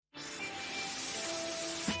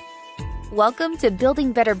Welcome to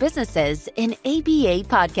Building Better Businesses, an ABA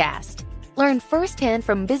podcast. Learn firsthand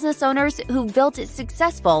from business owners who've built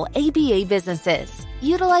successful ABA businesses.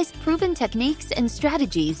 Utilize proven techniques and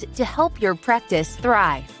strategies to help your practice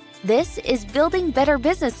thrive. This is Building Better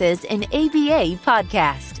Businesses, an ABA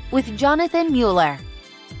podcast with Jonathan Mueller.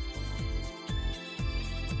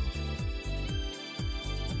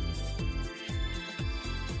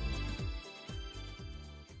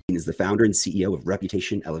 Is the founder and CEO of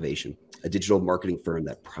Reputation Elevation, a digital marketing firm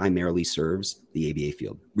that primarily serves the ABA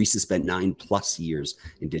field. Reece has spent 9+ years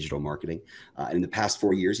in digital marketing. And in the past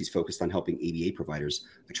 4 years, he's focused on helping ABA providers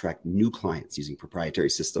attract new clients using proprietary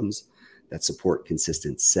systems that support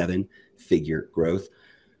consistent 7-figure growth.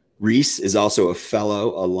 Reece is also a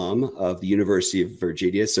fellow alum of the University of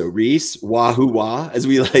Virginia. So Reece, wahoo wah, as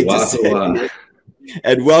we like to say.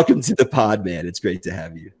 And welcome to the pod, man. It's great to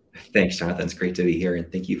have you. Thanks, Jonathan. It's great to be here, and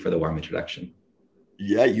thank you for the warm introduction.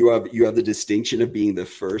 Yeah, you have the distinction of being the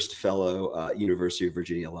first fellow University of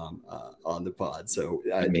Virginia alum on the pod. So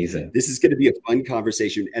amazing. This is going to be a fun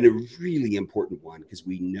conversation and a really important one because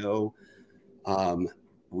we know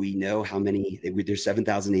how many there's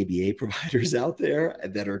 7,000 ABA providers out there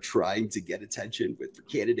that are trying to get attention for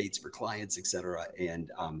candidates, for clients, et cetera.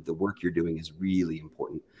 And the work you're doing is really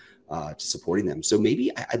important to supporting them. So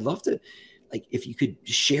maybe I'd love to, if you could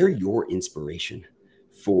share your inspiration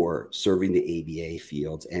for serving the ABA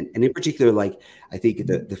field. And in particular, I think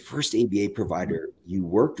the first ABA provider you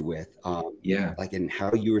worked with, and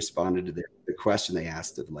how you responded to the question they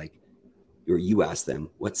asked or you asked them,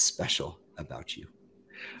 what's special about you?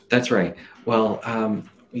 That's right. Well,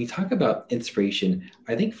 when you talk about inspiration,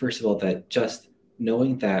 I think first of all, that just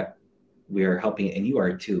knowing that we're helping, and you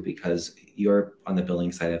are too, because you're on the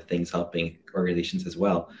billing side of things, helping organizations as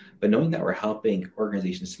well. But knowing that we're helping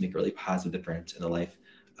organizations to make a really positive difference in the life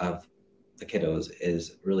of the kiddos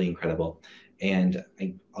is really incredible. And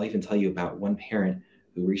I'll even tell you about one parent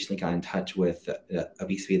who recently got in touch with a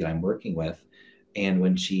BCB that I'm working with. And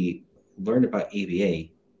when she learned about ABA,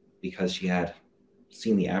 because she had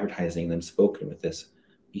seen the advertising and then spoken with this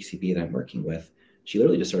BCB that I'm working with, she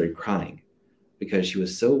literally just started crying because she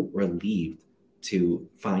was so relieved to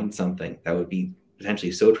find something that would be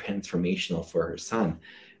potentially so transformational for her son.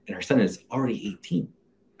 And her son is already 18.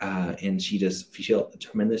 And she felt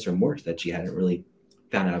tremendous remorse that she hadn't really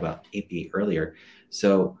found out about ABA earlier.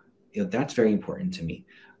 So, that's very important to me.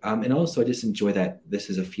 And also I just enjoy that this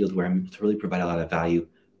is a field where I'm able to really provide a lot of value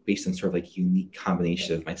based on sort of unique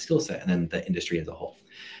combination of my skill set and then the industry as a whole.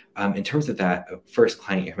 In terms of that first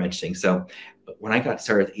client you're mentioning, so when I got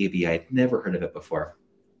started with ABA, I'd never heard of it before,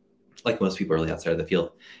 like most people really outside of the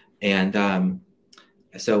field. And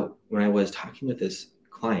so when I was talking with this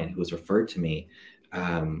client who was referred to me,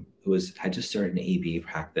 who had just started an ABA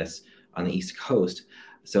practice on the East Coast,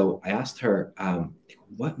 so I asked her,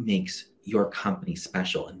 what makes your company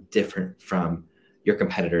special and different from your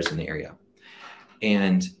competitors in the area?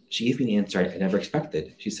 And she gave me an answer I never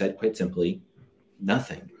expected. She said, quite simply,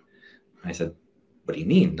 nothing. I said, what do you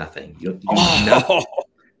mean nothing? Nothing.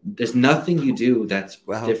 There's nothing you do that's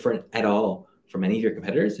different at all from any of your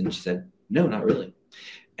competitors? And she said, no, not really.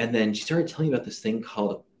 And then she started telling me about this thing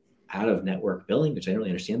called out-of-network billing, which I didn't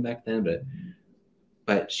really understand back then,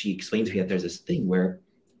 but she explained to me that there's this thing where,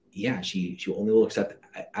 she only will accept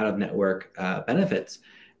out-of-network benefits.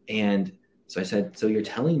 And so I said, so you're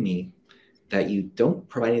telling me that you don't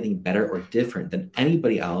provide anything better or different than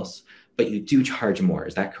anybody else, but you do charge more.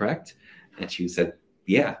 Is that correct? And she said,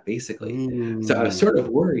 yeah, basically. So I was sort of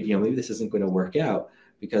worried, maybe this isn't going to work out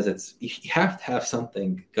because you have to have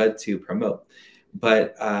something good to promote.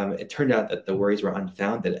 But it turned out that the worries were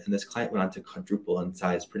unfounded, and this client went on to quadruple in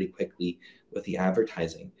size pretty quickly with the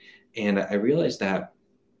advertising. And I realized that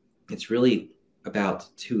it's really about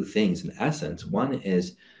two things in essence. One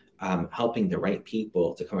is helping the right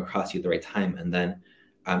people to come across you at the right time, and then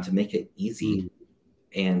to make it easy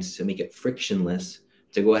and to make it frictionless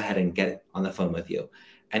to go ahead and get on the phone with you.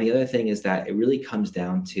 And the other thing is that it really comes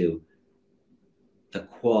down to the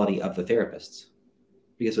quality of the therapists.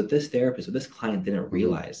 Because what this client didn't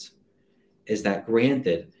realize is that,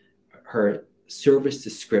 granted, her service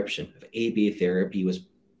description of ABA therapy was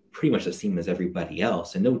pretty much the same as everybody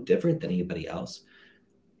else and no different than anybody else,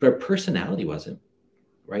 but her personality wasn't,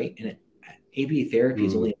 right? And ABA therapy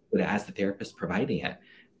is only as good as the therapist providing it.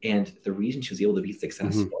 And the reason she was able to be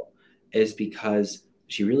successful is because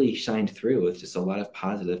she really shined through with just a lot of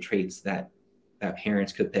positive traits that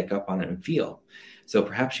parents could pick up on and feel. So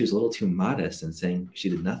perhaps she was a little too modest in saying she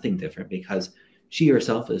did nothing different because she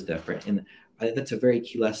herself is different. And I think that's a very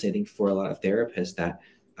key lesson, I think, for a lot of therapists, that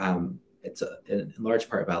it's in large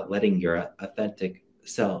part about letting your authentic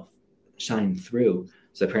self shine through,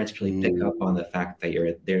 so the parents really pick up on the fact that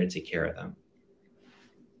you're there to take care of them.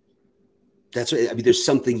 That's right. I mean, there's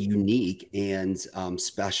something unique and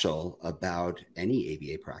special about any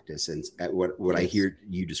ABA practice. And what I hear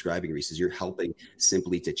you describing, Reece, is you're helping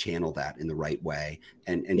simply to channel that in the right way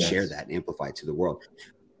and share that and amplify it to the world.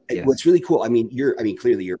 What's really cool, I mean,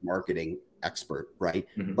 clearly you're a marketing expert, right?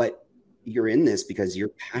 But you're in this because you're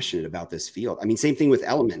passionate about this field. I mean, same thing with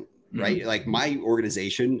Element, right? Like my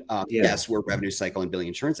organization, yes, we're revenue cycle and billing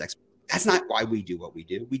insurance experts. That's not why we do what we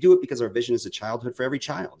do. We do it because our vision is a childhood for every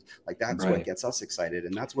child. Like that's what gets us excited.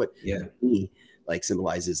 And that's what me like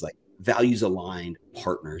symbolizes like values aligned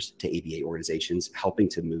partners to ABA organizations, helping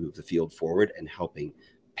to move the field forward and helping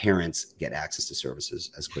parents get access to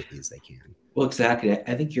services as quickly as they can. Well, exactly.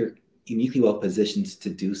 I think you're uniquely well positioned to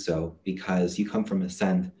do so because you come from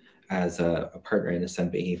Ascend as a partner in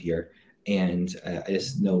Ascend Behavior. And I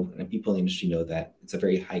just know, and people in the industry know that it's a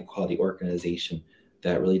very high quality organization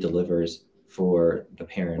that really delivers for the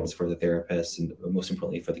parents, for the therapists, and most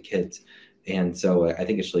importantly for the kids. And so I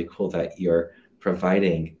think it's really cool that you're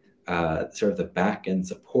providing sort of the back end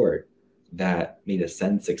support that made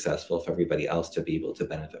Ascend successful for everybody else to be able to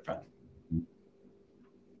benefit from.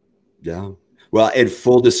 Yeah. Well, and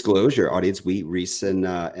full disclosure, audience, Reece and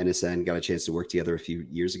Ascend got a chance to work together a few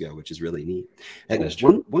years ago, which is really neat. And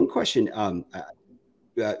one question,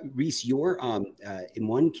 Reece, you're in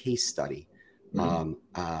one case study. I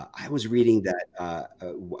was reading that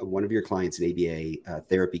one of your clients at ABA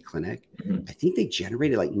therapy clinic, I think they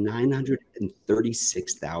generated like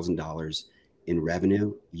 $936,000 in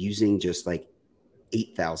revenue using just like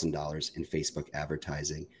 $8,000 in Facebook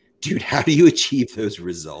advertising. Dude, how do you achieve those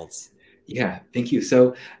results? Yeah, thank you.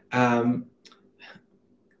 So there's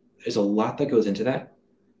a lot that goes into that.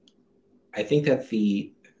 I think that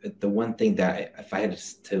the one thing that if I had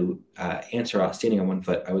to answer standing on one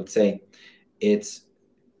foot, I would say it's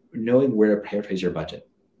knowing where to prioritize your budget.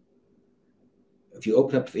 If you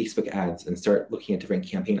open up Facebook ads and start looking at different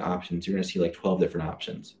campaign options, you're going to see like 12 different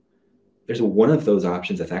options. There's one of those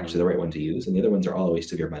options that's actually the right one to use, and the other ones are all a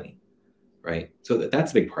waste of your money, right? So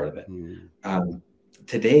that's a big part of it.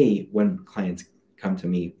 Today, when clients come to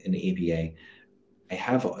me in the ABA, I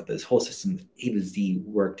have this whole system A to Z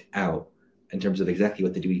worked out in terms of exactly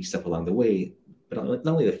what to do each step along the way, but not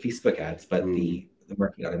only the Facebook ads, but the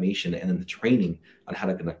marketing automation and then the training on how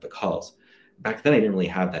to conduct the calls. Back then, I didn't really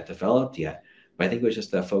have that developed yet, but I think it was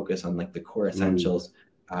just a focus on like the core essentials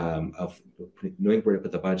of knowing where to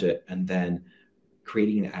put the budget and then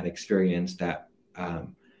creating an ad experience that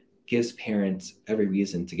gives parents every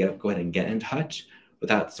reason to go ahead and get in touch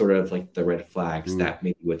without sort of like the red flags that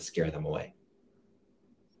maybe would scare them away.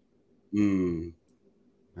 I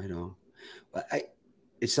know.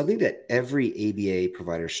 It's something that every ABA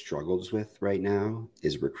provider struggles with right now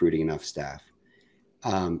is recruiting enough staff.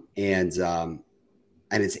 And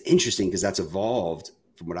it's interesting because that's evolved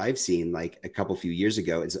from what I've seen, like a few years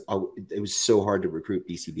ago. It was so hard to recruit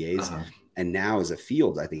BCBAs. And now as a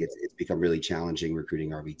field, I think it's become really challenging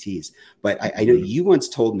recruiting RBTs. But I know you once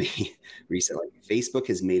told me recently, Facebook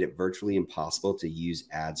has made it virtually impossible to use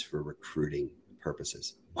ads for recruiting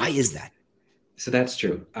purposes. Why is that? So that's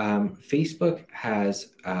true. Facebook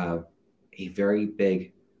has a very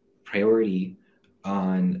big priority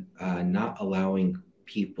on not allowing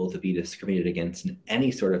people to be discriminated against in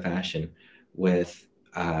any sort of fashion with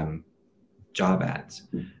job ads.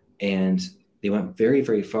 And they went very,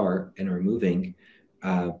 very far in removing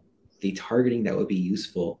the targeting that would be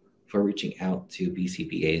useful for reaching out to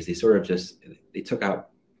BCBAs. They took out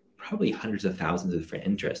probably hundreds of thousands of different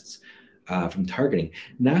interests from targeting,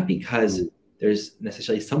 not because there's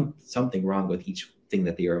necessarily something wrong with each thing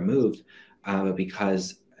that they removed, but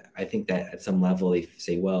because I think that at some level they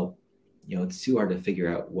say, well, it's too hard to figure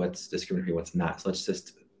out what's discriminatory, what's not. So let's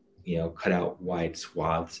just, cut out wide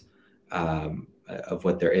swaths of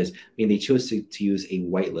what there is. I mean, they chose to use a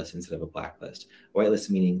whitelist instead of a blacklist.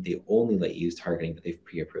 Whitelist meaning they only let you use targeting that they've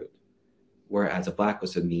pre-approved, whereas a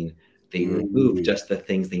blacklist would mean they remove just the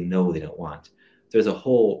things they know they don't want. There's a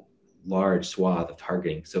whole large swath of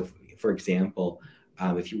targeting. So, for example,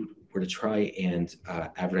 if you were to try and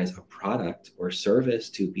advertise a product or service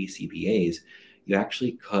to BCBAs, you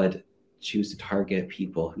actually could choose to target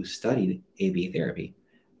people who studied ABA therapy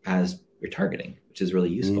as your targeting, which is really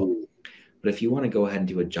useful. But if you want to go ahead and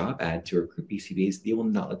do a job ad to recruit BCBAs, they will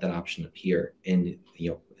not let that option appear in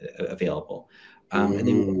available. And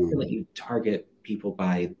they won't let you target people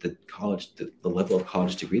by the college, the level of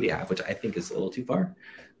college degree they have, which I think is a little too far.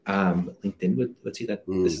 LinkedIn would see that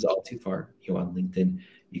this is all too far. On LinkedIn,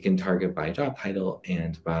 you can target by job title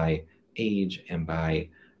and by age and by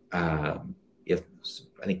you have,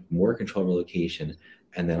 I think, more control over location,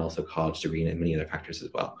 and then also college degree and many other factors as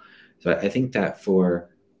well. So I think that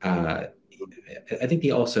I think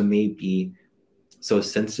they also may be so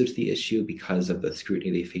sensitive to the issue because of the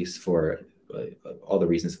scrutiny they face for all the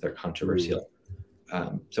reasons that they're controversial.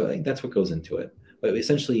 So I think that's what goes into it. But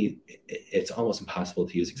essentially, it's almost impossible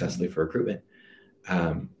to use successfully for recruitment.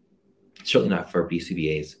 Certainly not for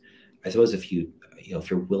BCBAs. I suppose if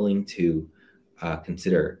you're willing to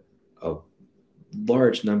consider a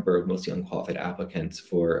large number of mostly unqualified applicants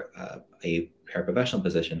for a paraprofessional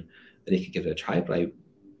position, then you could give it a try. But I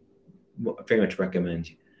very much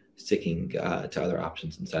recommend sticking to other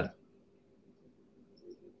options instead.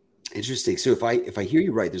 Interesting. So if I hear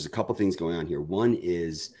you right, there's a couple things going on here. One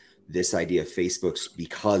is this idea of Facebook's,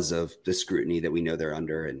 because of the scrutiny that we know they're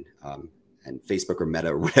under, and Facebook or Meta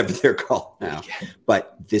or whatever they're called now,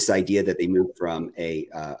 but this idea that they moved from a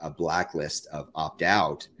blacklist of opt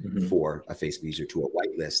out for a Facebook user to a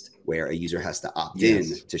whitelist where a user has to opt in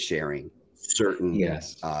to sharing certain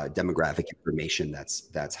demographic information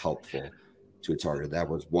that's helpful to a target. That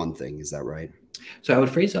was one thing. Is that right? So I would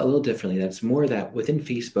phrase it a little differently. That's more that within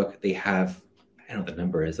Facebook, they have, I don't know what the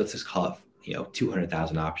number is, let's just call it,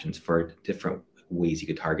 200,000 options for different ways you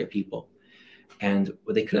could target people. And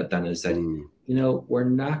what they could have done is said, we're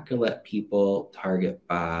not going to let people target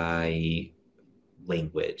by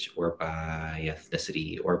language or by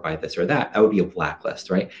ethnicity or by this or that. That would be a blacklist,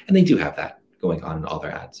 right? And they do have that going on in all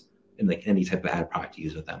their ads and like any type of ad product you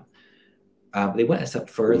use with them. They went a step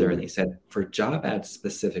further and they said, for job ads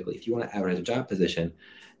specifically, if you want to advertise a job position,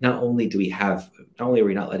 not only are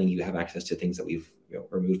we not letting you have access to things that we've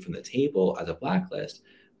removed from the table as a blacklist,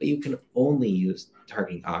 but you can only use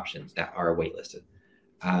targeting options that are waitlisted.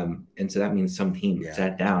 And so that means some team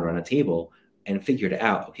sat down around a table and figured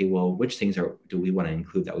out, okay, well, which things do we want to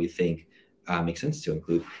include that we think make sense to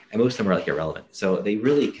include? And most of them are like irrelevant. So they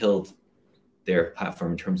really killed their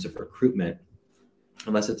platform in terms of recruitment,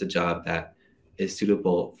 unless it's a job that is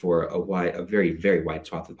suitable for a very, very wide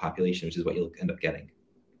swath of the population, which is what you'll end up getting.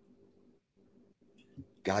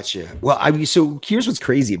 Gotcha. Well, so here's what's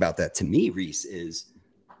crazy about that to me, Reece, is,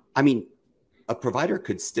 a provider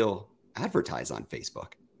could still advertise on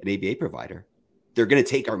Facebook, an ABA provider. They're going to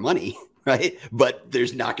take our money, right? But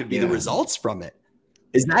there's not going to be the results from it.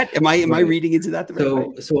 Is that, am I reading into that?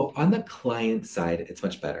 So on the client side, it's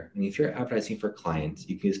much better. If you're advertising for clients,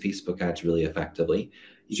 you can use Facebook ads really effectively.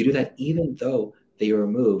 You can do that even though they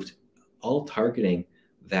removed all targeting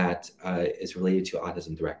that is related to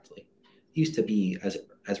autism directly. It used to be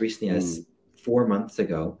as recently as 4 months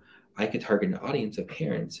ago, I could target an audience of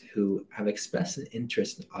parents who have expressed an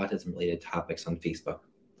interest in autism-related topics on Facebook.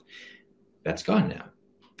 That's gone now.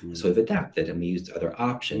 So we've adapted and we used other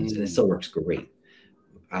options, and it still works great.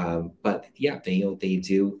 But they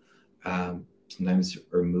do sometimes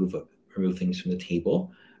remove things from the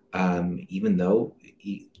table, even though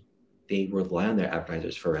they rely on their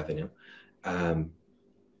advertisers for revenue. That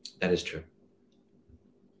is true.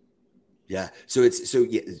 Yeah. So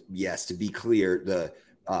yes, to be clear, the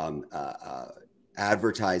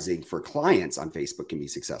advertising for clients on Facebook can be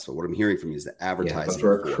successful. What I'm hearing from you is that advertising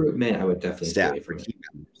for recruitment, I would definitely staff for team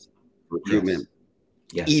members, recruitment.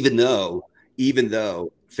 Yes. Even though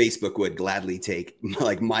Facebook would gladly take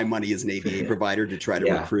like my money as an ABA provider to try to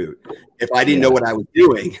recruit. If I didn't know what I was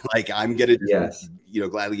doing, like I'm gonna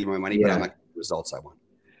gladly give my money, but I'm not getting the results I want.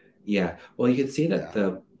 Yeah. Well, you can see that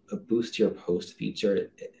the boost your post feature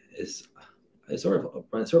is sort of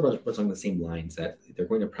runs along the same lines, that they're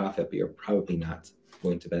going to profit, but you're probably not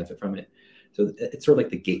going to benefit from it. So it's sort of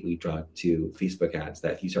like the gateway drug to Facebook ads,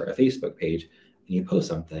 that if you start a Facebook page and you post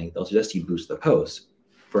something, they'll suggest you boost the post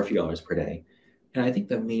for a few dollars per day. And I think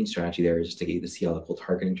the main strategy there is just to get you to see all the cool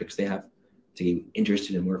targeting tricks they have to get you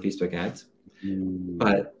interested in more Facebook ads.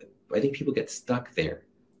 But I think people get stuck there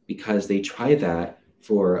because they try that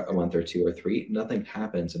for a month or two or three, nothing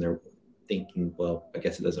happens, and they're thinking, well, I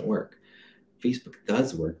guess it doesn't work. Facebook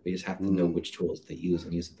does work. We just have to know which tools to use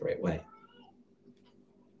and use it the right way.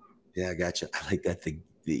 Yeah, I gotcha. I like that.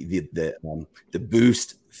 The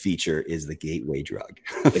boost feature is the gateway drug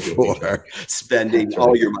for spending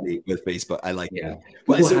all your money with Facebook. I like it.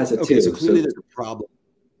 Google has it too. So clearly there's a problem.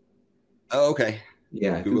 Oh, okay.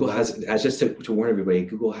 Yeah, Google has just to warn everybody,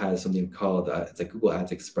 Google has something called it's like Google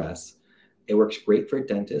Ads Express. It works great for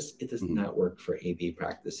dentists. It does not work for ABA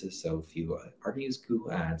practices. So if you are going to use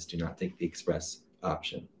Google Ads, do not take the Express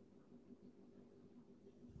option.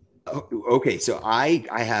 Oh, okay, so I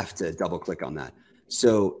have to double click on that.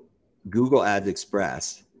 So Google Ads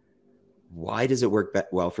Express, why does it work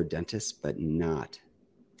well for dentists but not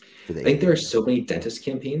for the ABA? I think there are so many dentist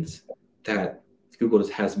campaigns that Google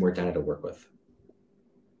just has more data to work with.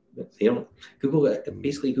 they don't.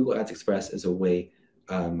 Basically Google Ads Express is a way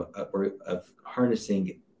of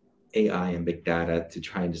harnessing AI and big data to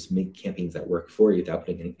try and just make campaigns that work for you without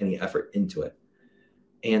putting any effort into it.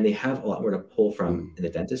 And they have a lot more to pull from in the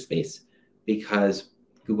dentist space, because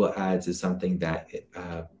Google Ads is something that it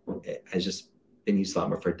has just been used a lot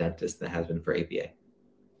more for dentists than it has been for ABA.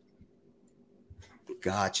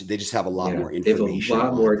 Gotcha. They just have a lot more They have a information.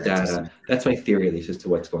 lot more data. That's my theory, at least, as to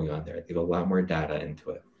what's going on there. They have a lot more data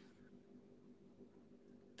into it.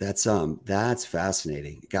 That's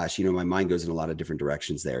fascinating. Gosh, my mind goes in a lot of different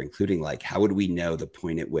directions there, including like, how would we know the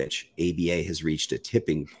point at which ABA has reached a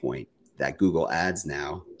tipping point that Google Ads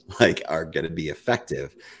now like are going to be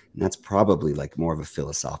effective? And that's probably like more of a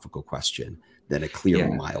philosophical question than a clear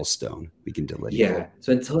milestone we can delineate. Yeah.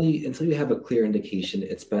 So until you have a clear indication,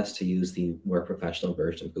 it's best to use the more professional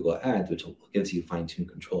version of Google Ads, which gives you fine-tuned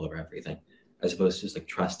control over everything, as opposed to just like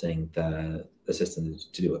trusting the system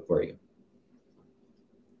to do it for you.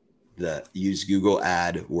 Use Google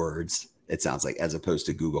Ad Words, it sounds like, as opposed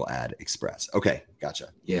to Google Ad Express. Okay, gotcha.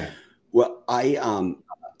 Yeah. Well,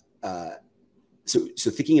 so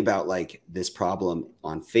thinking about like this problem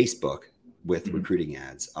on Facebook with recruiting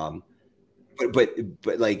ads, but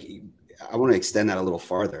like I want to extend that a little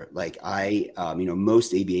farther. Like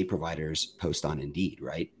most ABA providers post on Indeed,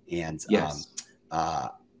 right? And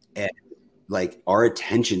and like our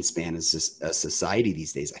attention span as a society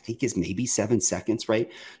these days, I think, is maybe 7 seconds,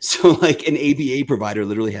 right? So like an ABA provider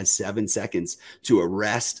literally has 7 seconds to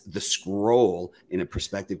arrest the scroll in a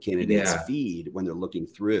prospective candidate's feed when they're looking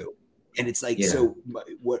through. And it's like, so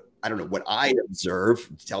what, I don't know, what I observe,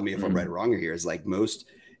 tell me if I'm right or wrong here, is like most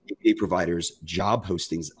ABA providers' job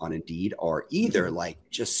postings on Indeed are either like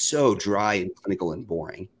just so dry and clinical and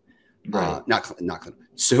boring, not clinical,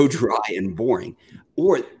 so dry and boring,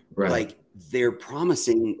 or like they're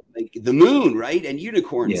promising like the moon, right? And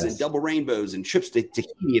unicorns and double rainbows and trips to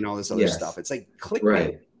Tahiti and all this other stuff. It's like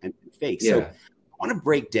clickbait and fake. So I want to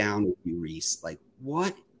break down with you, Reece, like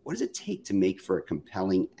what does it take to make for a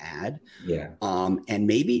compelling ad? And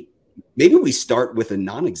maybe we start with a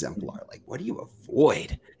non-exemplar. Like, what do you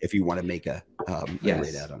avoid if you want to make a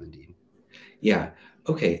great ad on Indeed? Yeah.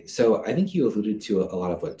 Okay. So I think you alluded to a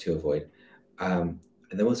lot of what to avoid. And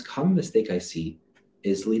the most common mistake I see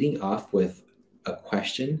is leading off with a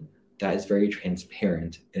question that is very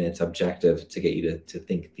transparent and it's objective to get you to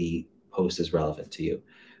think the post is relevant to you.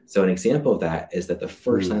 So an example of that is that the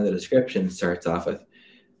first line of the description starts off with,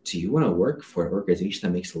 do you want to work for an organization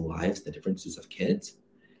that makes the lives and the differences of kids?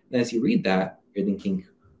 And as you read that, you're thinking,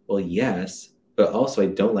 well, yes, but also I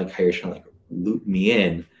don't like how you're trying to like loop me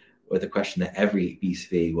in with a question that every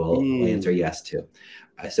BCBA will answer yes to.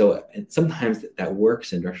 So sometimes that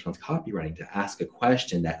works in direct response copywriting to ask a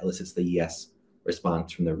question that elicits the yes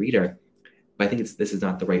response from the reader. But I think this is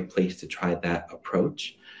not the right place to try that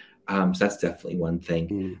approach. So that's definitely one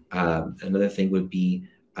thing. Another thing would be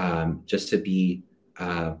just to be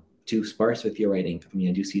too sparse with your writing. I mean,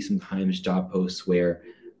 I do see sometimes job posts where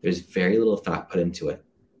there's very little thought put into it.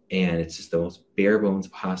 And it's just the most bare bones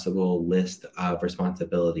possible list of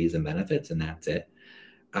responsibilities and benefits, and that's it.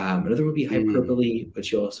 Another would be hyperbole,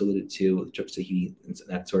 which you also alluded to, trips to heat, and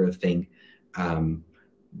that sort of thing.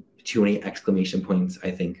 Too many exclamation points,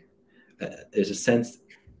 I think. There's a sense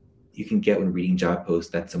you can get when reading job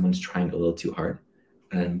posts that someone's trying a little too hard.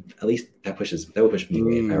 And at least that would push me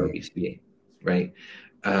away if I were BCBA, right?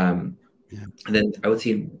 And then I would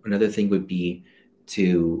say another thing would be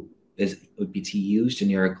to use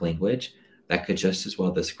generic language that could just as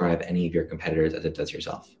well describe any of your competitors as it does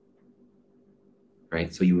yourself.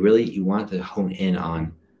 Right. So you want to hone in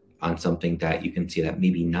on something that you can see that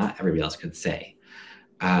maybe not everybody else could say.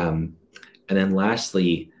 And then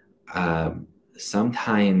lastly,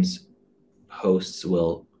 sometimes posts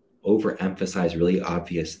will overemphasize really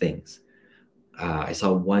obvious things. I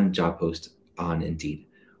saw one job post on Indeed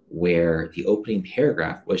where the opening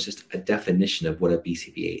paragraph was just a definition of what a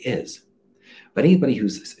BCBA is. But anybody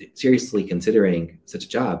who's seriously considering such a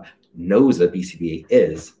job knows what a BCBA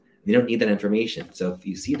is. You don't need that information. So if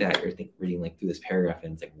you see that, you're reading like through this paragraph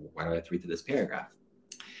and it's like, why do I have to read through this paragraph?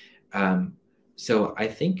 So I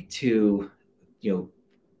think to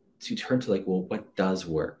turn to like, well, what does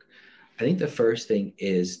work? I think the first thing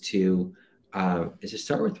is to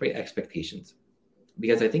start with the right expectations,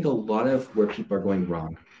 because I think a lot of where people are going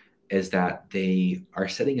wrong is that they are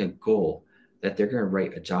setting a goal that they're going to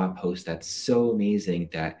write a job post that's so amazing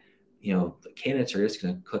that the candidates are just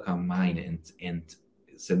going to click on mine and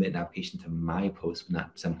submit an application to my post,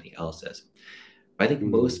 not somebody else's. But I think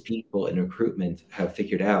most people in recruitment have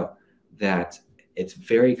figured out that it's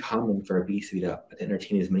very common for a B-suite to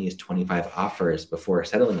entertain as many as 25 offers before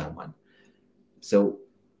settling on one. So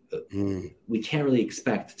we can't really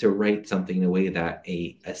expect to write something in a way that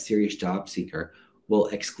a serious job seeker will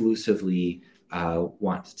exclusively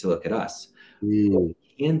want to look at us. What we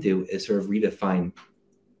can do is sort of redefine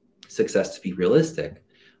success to be realistic,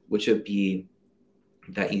 which would be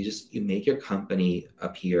that you make your company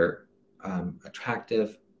appear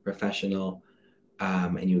attractive, professional,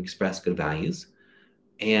 and you express good values,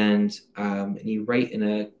 and you write in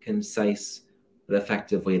a concise but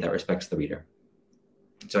effective way that respects the reader.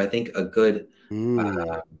 So I think a good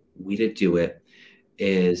way to do it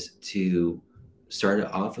is to start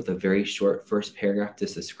it off with a very short first paragraph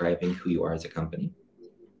just describing who you are as a company.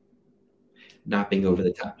 Not being over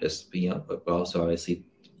the top, just but also obviously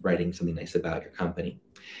writing something nice about your company.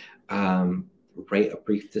 Write a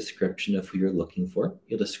brief description of who you're looking for.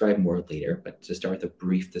 You'll describe more later, but to start with a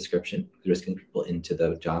brief description, just getting people into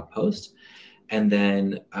the job post. And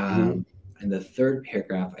then in the third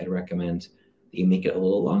paragraph, I'd recommend that you make it a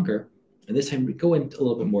little longer. And this time we go into a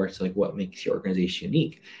little bit more to like what makes your organization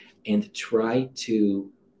unique, and try to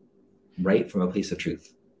write from a place of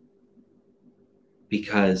truth.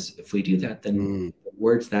 Because if we do that, then the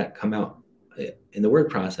words that come out in the word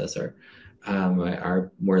processor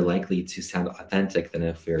are more likely to sound authentic than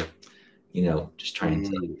if we're, just trying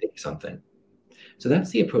to think something. So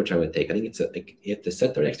that's the approach I would take. I think it's you have to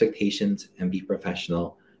set their expectations and be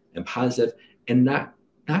professional and positive, and not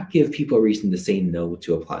give people a reason to say no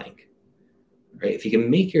to applying. Right? If you can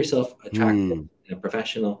make yourself attractive and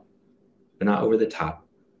professional, but not over the top,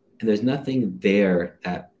 and there's nothing there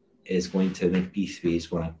that is going to make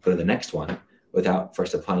B-suites want to go to the next one without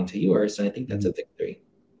first applying to yours, and I think that's a victory.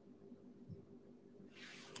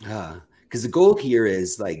 Because the goal here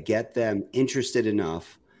is like get them interested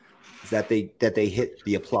enough that they hit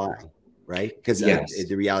the apply, right? Because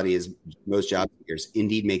the reality is most job seekers,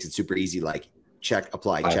 Indeed makes it super easy, like check,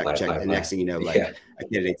 apply, check. And next thing you know, like a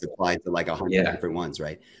candidate's applied to like 100 different ones,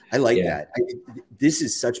 right? I like that. This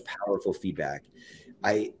is such powerful feedback.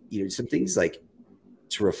 Some things like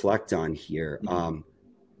to reflect on here.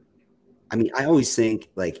 I always think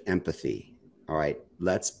like empathy. All right,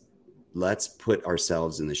 let's put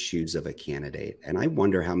ourselves in the shoes of a candidate. And I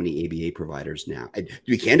wonder how many ABA providers now, to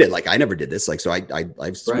be candid, like I never did this. Like, so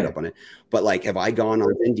I've screwed up on it, but like, have I gone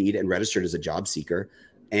on Indeed and registered as a job seeker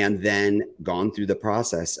and then gone through the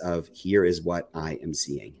process of here is what I am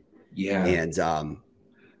seeing. Yeah. And,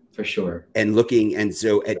 for sure. And looking, and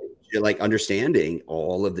so at like understanding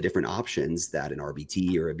all of the different options that an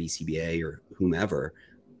RBT or a BCBA or whomever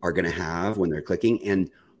are going to have when they're clicking, and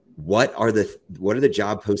what are the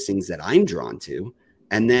job postings that I'm drawn to,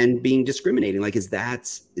 and then being discriminating. Like, is that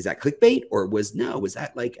clickbait, or was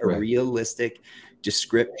that like a realistic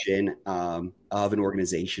description of an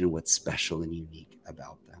organization and what's special and unique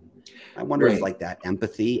about them? I wonder if like that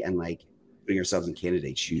empathy and like putting ourselves in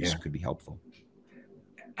candidate shoes could be helpful.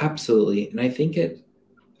 Absolutely. And I think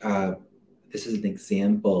this is an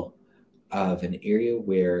example of an area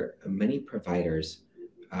where many providers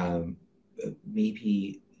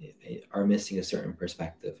maybe are missing a certain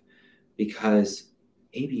perspective, because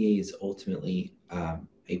ABA is ultimately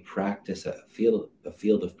a practice, a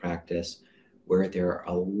field of practice where there are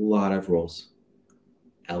a lot of rules,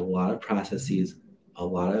 a lot of processes, a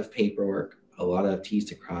lot of paperwork, a lot of T's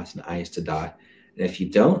to cross and I's to dot. And if you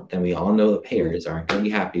don't, then we all know the payers aren't going to be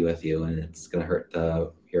happy with you, and it's going to hurt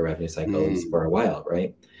your revenue cycles for a while,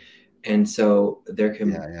 right? And so there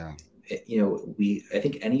can, I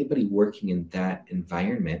think anybody working in that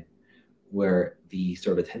environment where the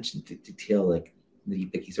sort of attention to detail, like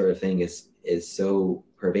nitty-picky sort of thing is so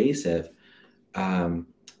pervasive,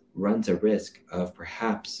 runs a risk of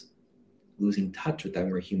perhaps losing touch with that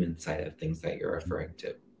more human side of things that you're referring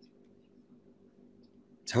to.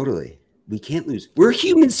 Totally. We can't lose. We're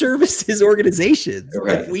human services organizations.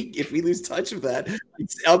 Right. If we lose touch with that,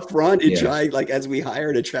 it's up front and try, like, as we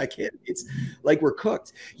hire to track it, it's like we're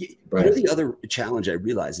cooked. You know, the other challenge I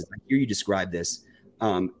realize is, I hear you describe this.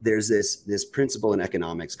 There's this principle in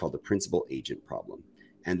economics called the principal agent problem.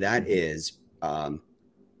 And that is,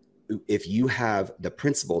 if you have the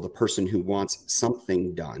principal, the person who wants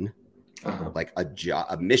something done, like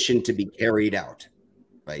a mission to be carried out,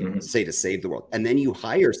 right? Say to save the world. And then you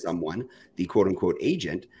hire someone, the quote unquote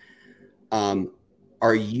agent.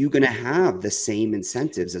 Are you going to have the same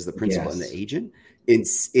incentives as the principal and the agent? in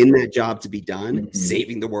that job to be done,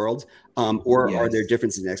 saving the world, or are there Yes.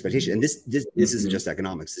 differences in expectation? And this isn't just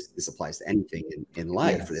economics. This applies to anything in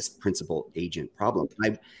life for this principal agent problem.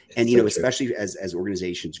 And so true. especially as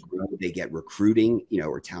organizations grow, they get recruiting,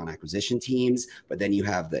 or talent acquisition teams, but then you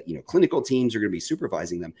have the clinical teams are going to be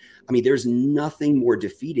supervising them. I mean, there's nothing more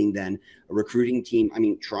defeating than a recruiting team,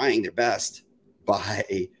 trying their best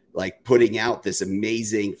by like putting out this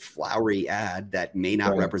amazing flowery ad that may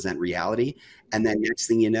not represent reality. And then next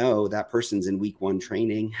thing you know, that person's in week 1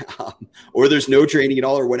 training, or there's no training at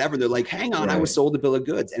all or whatever. They're like, hang on, I was sold a bill of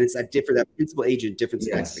goods. And it's that principal agent difference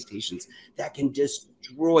in expectations that can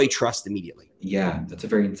destroy trust immediately. Yeah, that's a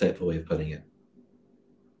very insightful way of putting it.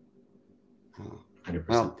 100%.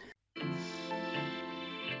 Well,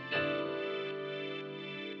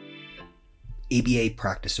 ABA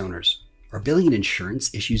practice owners, are billing and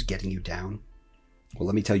insurance issues getting you down? Well,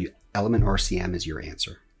 let me tell you, Element RCM is your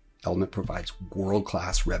answer. Element provides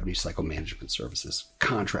world-class revenue cycle management services,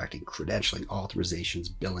 contracting, credentialing, authorizations,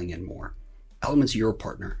 billing, and more. Element's your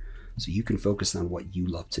partner, so you can focus on what you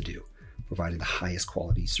love to do, providing the highest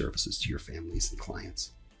quality services to your families and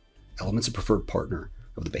clients. Element's a preferred partner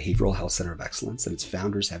of the Behavioral Health Center of Excellence, and its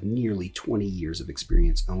founders have nearly 20 years of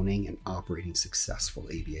experience owning and operating successful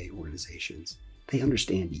ABA organizations. They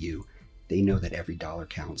understand you. They know that every dollar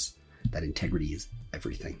counts, that integrity is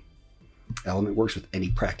everything. Element works with any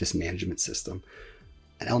practice management system.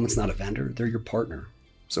 And Element's not a vendor, they're your partner.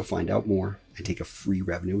 So find out more and take a free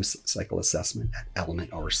revenue cycle assessment at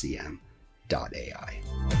elementrcm.ai.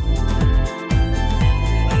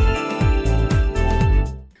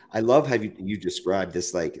 I love how you described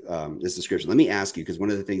this, this description. Let me ask you, because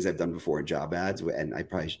one of the things I've done before in job ads, and I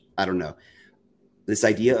don't know, this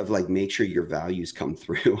idea of make sure your values come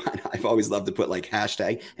through. I've always loved to put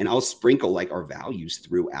hashtag, and I'll sprinkle our values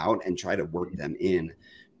throughout and try to work them in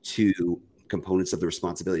to components of the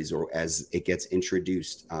responsibilities or as it gets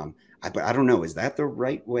introduced. But I don't know, is that the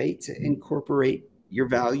right way to incorporate your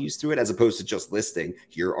values through it as opposed to just listing,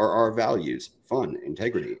 here are our values, fun,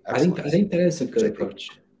 integrity, excellence? I think that is a good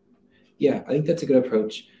approach. Yeah, I think that's a good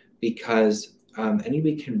approach because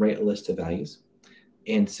anybody can write a list of values.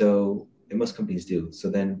 And so, and most companies do. So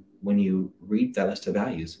then when you read that list of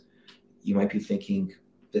values, you might be thinking,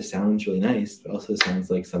 this sounds really nice, but also sounds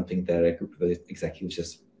like something that a group of executives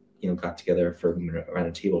just, got together around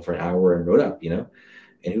a table for an hour and wrote up, and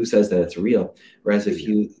who says that it's real? Whereas if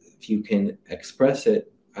you can express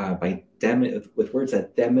it with words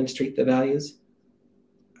that demonstrate the values,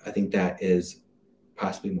 I think that is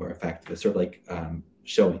possibly more effective. It's sort of like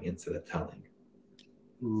showing instead of telling.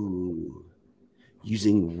 Ooh.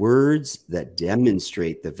 Using words that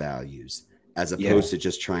demonstrate the values as opposed to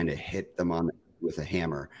just trying to hit them on with a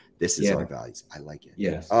hammer. This is our values. I like it.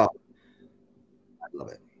 Yes. Oh, I love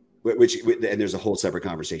it. And there's a whole separate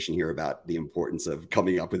conversation here about the importance of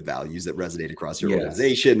coming up with values that resonate across your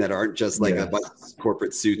organization that aren't just a bunch of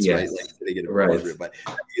corporate suits, right? Sitting in a boardroom. But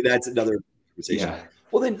that's another conversation. Yeah.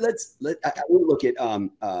 Well, then I want to look at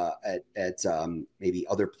maybe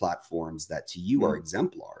other platforms that to you are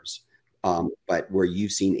exemplars. But where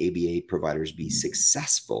you've seen ABA providers be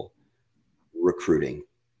successful recruiting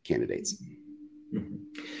candidates.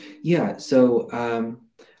 Yeah. So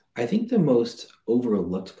I think the most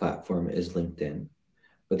overlooked platform is LinkedIn,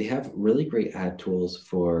 but they have really great ad tools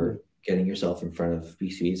for getting yourself in front of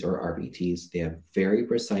BCBs or RBTs. They have very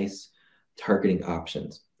precise targeting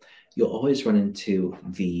options. You'll always run into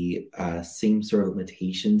the same sort of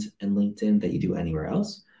limitations in LinkedIn that you do anywhere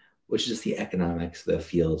else, which is just the economics, the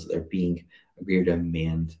fields. They're being a greater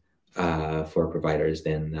demand for providers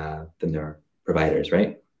than there are providers,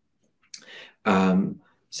 right?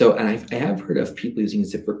 So, and I have heard of people using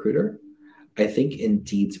ZipRecruiter. I think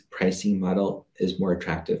Indeed's pricing model is more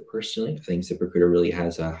attractive personally. I think ZipRecruiter really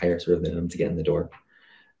has a higher sort of minimum to get in the door.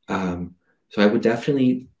 So I would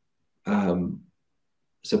definitely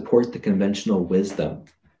support the conventional wisdom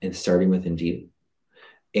in starting with Indeed.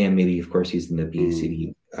 And maybe, of course, using the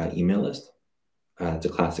BCD email list. It's a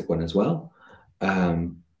classic one as well.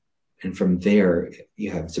 And from there,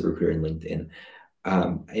 you have ZipRecruiter and LinkedIn.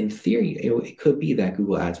 In theory, it could be that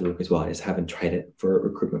Google Ads will work as well. I just haven't tried it for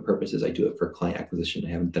recruitment purposes. I do it for client acquisition.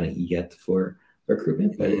 I haven't done it yet for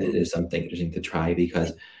recruitment, but it is something interesting to try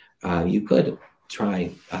because you could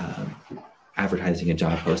try advertising a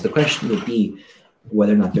job post. The question would be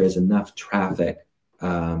whether or not there is enough traffic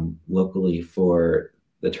locally for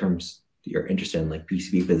the terms you're interested in, like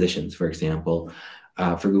BCB positions, for example,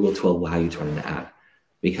 for Google to allow you to run an ad.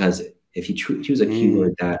 Because if you choose a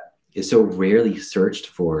keyword that is so rarely searched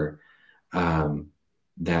for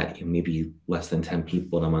that maybe less than 10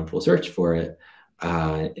 people in a month will search for it,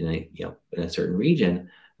 in a certain region,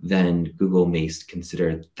 then Google may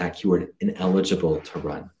consider that keyword ineligible to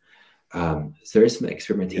run. So there is some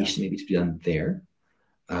experimentation maybe to be done there,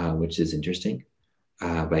 which is interesting,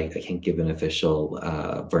 but I can't give an official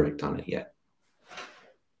verdict on it yet.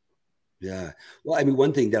 Yeah. Well, I mean,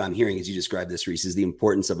 one thing that I'm hearing as you describe this, Reece, is the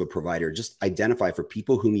importance of a provider. Just identify for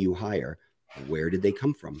people whom you hire, where did they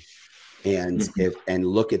come from? And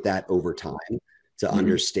look at that over time to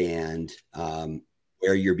understand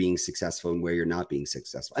where you're being successful and where you're not being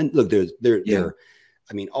successful. And look, there,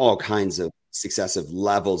 I mean, all kinds of successive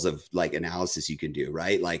levels of like analysis you can do,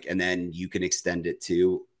 right? Like, and then you can extend it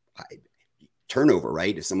to turnover,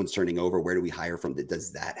 right? If someone's turning over, where do we hire from?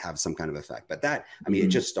 Does that have some kind of effect? But that, I mean, it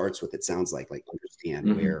just starts with, it sounds like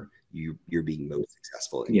understand where you're being most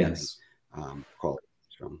successful in getting quality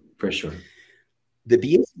from. For sure. The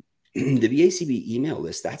BACB email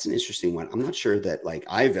list, that's an interesting one. I'm not sure that like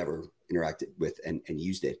I've ever interacted with and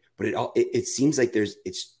used it, but it seems like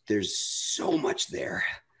there's so much there.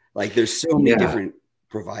 Like there's so many different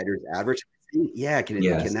providers advertising. Yeah. Can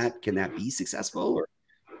that be successful, or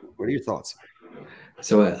what are your thoughts?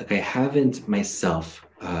 So I haven't myself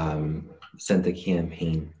sent a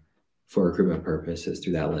campaign for recruitment purposes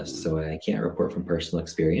through that list. So I can't report from personal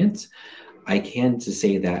experience. I can to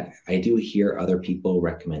say that I do hear other people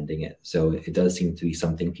recommending it. So it does seem to be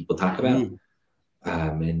something people talk about.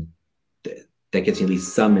 And that gives you at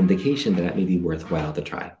least some indication that it may be worthwhile to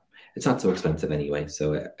try. It's not so expensive anyway.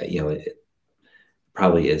 So, it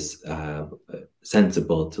probably is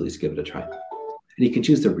sensible to at least give it a try. And you can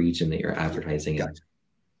choose the region that you're advertising in.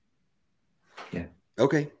 Yeah.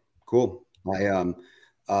 Okay, cool.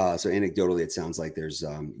 So anecdotally, it sounds like there's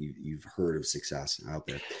you've heard of success out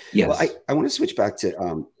there. Yes. Well, I want to switch back to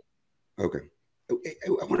I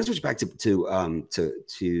want to switch back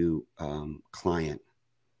to client,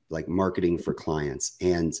 like marketing for clients,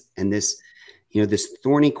 and this this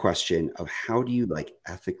thorny question of how do you like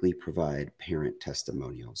ethically provide parent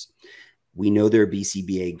testimonials. We know there are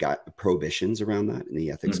BCBA prohibitions around that in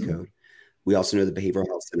the ethics code. We also know the Behavioral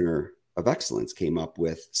Health Center of Excellence came up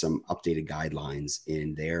with some updated guidelines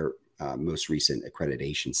in their most recent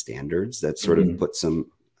accreditation standards that sort of put some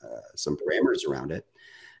parameters around it.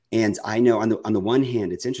 And I know on the one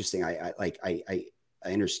hand, it's interesting. I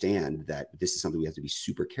understand that this is something we have to be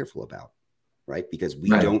super careful about, right? Because we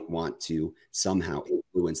don't want to somehow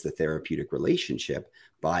influence the therapeutic relationship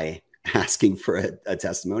by asking for a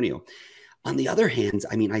testimonial. On the other hand,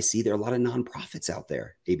 I mean, I see there are a lot of nonprofits out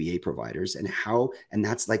there, ABA providers, and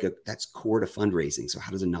that's that's core to fundraising. So how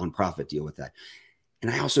does a nonprofit deal with that? And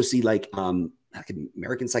I also see like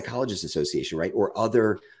American Psychologists Association, right? Or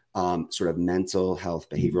other sort of mental health,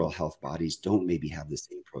 behavioral health bodies don't maybe have the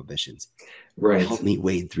same prohibitions. Right. Help me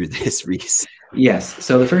wade through this, Reece. Yes.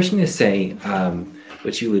 So the first thing to say,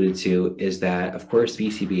 which you alluded to, is that, of course,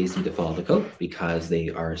 BCBAs need to follow the code because they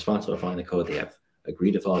are responsible for following the code. They have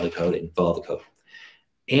agreed to follow the code and follow the code.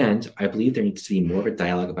 And I believe there needs to be more of a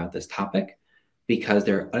dialogue about this topic because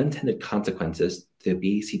there are unintended consequences to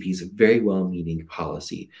the BCB's very well-meaning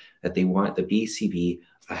policy that they want. The BCB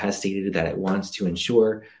has stated that it wants to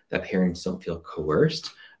ensure that parents don't feel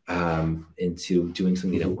coerced into doing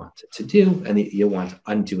something they don't want to do, and you don't want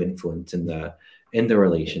undue influence in the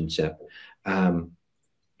relationship. That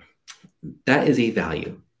is a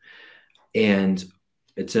value, and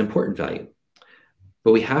it's an important value.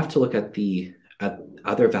 But we have to look at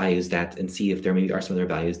other values and see if there maybe are some other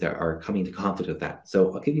values that are coming into conflict with that.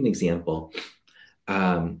 So I'll give you an example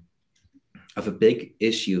of a big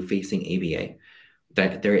issue facing ABA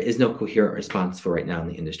that there is no coherent response for right now in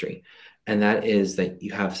the industry. And that is that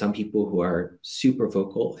you have some people who are super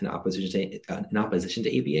vocal in opposition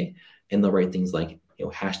to ABA, and they'll write things like,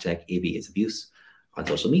 hashtag ABA is abuse on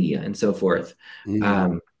social media and so forth.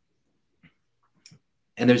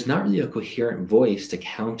 And there's not really a coherent voice to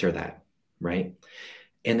counter that, right?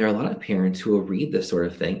 And there are a lot of parents who will read this sort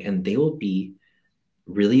of thing and they will be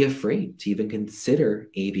really afraid to even consider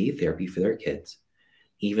ABA therapy for their kids,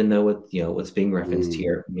 even though what's being referenced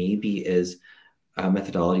here maybe is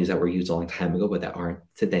methodologies that were used a long time ago, but that aren't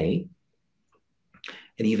today.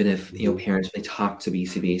 And even if parents may talk to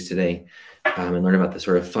BCBAs today and learn about the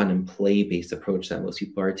sort of fun and play-based approach that most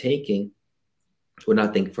people are taking, would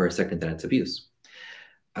not think for a second that it's abuse.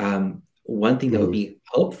 One thing that would be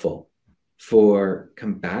helpful for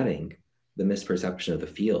combating the misperception of the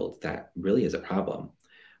field that really is a problem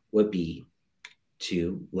would be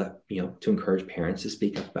to encourage parents to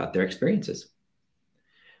speak up about their experiences.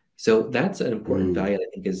 So that's an important value that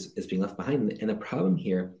I think is being left behind. And the problem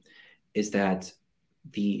here is that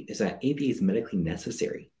ABA is medically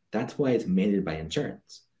necessary. That's why it's mandated by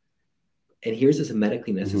insurance. And here's this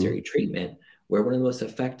medically Mm-hmm. necessary treatment where one of the most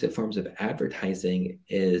effective forms of advertising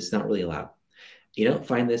is not really allowed. You don't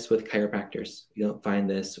find this with chiropractors. You don't find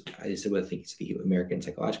this, I said, with the American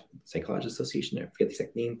Psychological Association. I forget the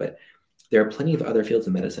exact name, but there are plenty of other fields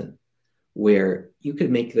of medicine where you could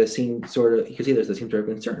make the same sort of, you could say there's the same sort of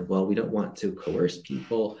concern. Well, we don't want to coerce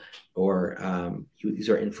people or use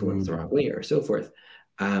our influence the Mm-hmm. wrong way or so forth.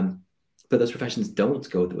 But those professions don't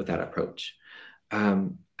go with that approach. I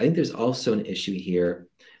think there's also an issue here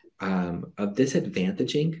of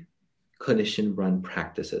disadvantaging clinician-run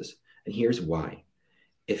practices. And here's why.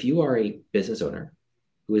 If you are a business owner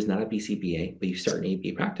who is not a BCBA, but you start an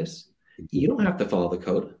ABA practice, you don't have to follow the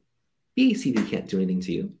code. BCB can't do anything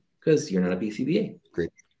to you because you're not a BCBA. Great.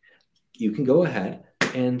 You can go ahead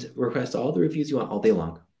and request all the reviews you want all day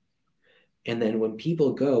long. And then when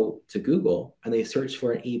people go to Google and they search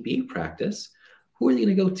for an ABA practice, who are they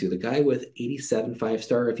going to go to? The guy with 87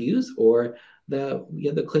 5-star reviews or the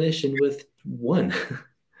clinician with 1?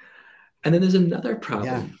 And then there's another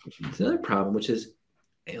problem. Yeah. There's another problem, which is,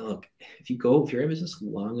 hey, look, if you're in business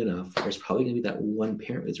long enough, there's probably going to be that one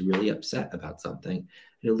parent who's really upset about something and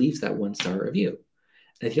who leaves that 1-star review.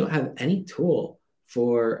 And if you don't have any tool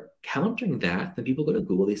for countering that, then people go to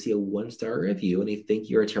Google, they see a 1-star review, and they think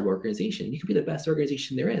you're a terrible organization. You could be the best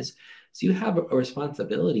organization there is. So you have a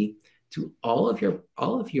responsibility to all of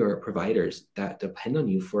your providers that depend on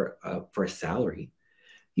you for a salary.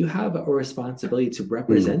 You have a responsibility to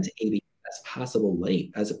represent ABA in the best possible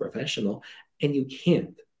light as a professional, and you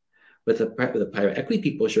can't. But the private equity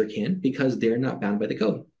people sure can because they're not bound by the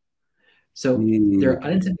code. So there are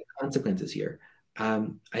unintended consequences here.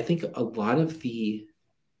 I think a lot of the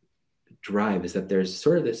drive is that there's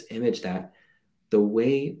sort of this image that the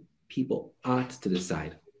way people ought to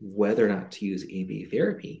decide whether or not to use ABA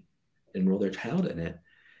therapy, enroll their child in it,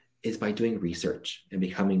 is by doing research and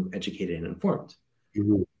becoming educated and informed.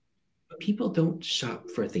 Mm-hmm. But people don't shop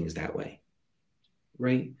for things that way,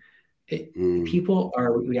 right? People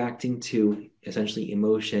are reacting to essentially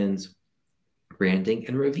emotions, branding,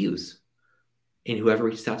 and reviews, and whoever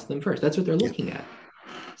reaches out to them first. That's what they're looking at.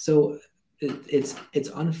 So it's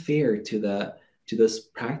unfair to those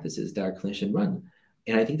practices that are clinician run,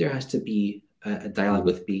 and I think there has to be a dialogue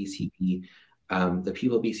with BCB. The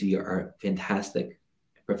people at BCB are fantastic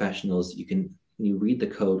professionals. When you read the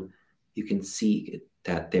code, you can see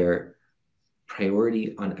that their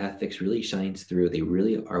priority on ethics really shines through. They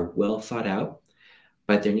really are well thought out,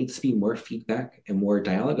 but there needs to be more feedback and more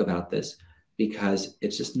dialogue about this because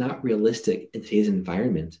it's just not realistic in today's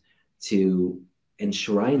environment to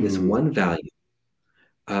enshrine this one value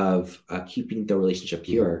of keeping the relationship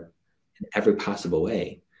pure in every possible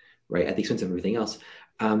way, right? At the expense of everything else.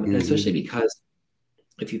 And especially because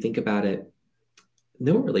if you think about it,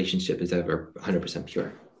 no relationship is ever 100%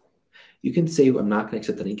 pure. You can say, I'm not going to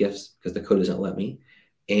accept any gifts because the code doesn't let me.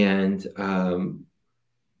 And,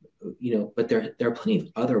 but there are plenty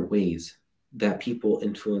of other ways that people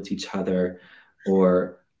influence each other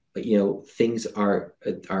or, things are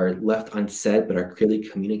left unsaid, but are clearly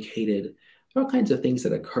communicated. There are all kinds of things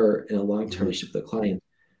that occur in a long-term relationship with a client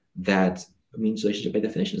that means relationship by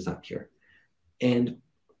definition is not pure. And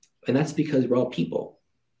that's because we're all people,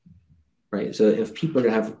 right? So if people are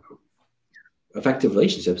going to have effective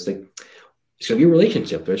relationships, like it's going to be a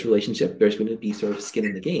relationship. There's going to be sort of skin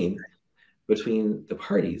in the game between the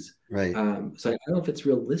parties. Right. So I don't know if it's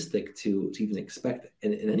realistic to even expect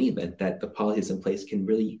in any event that the policies in place can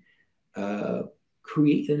really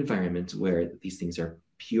create an environment where these things are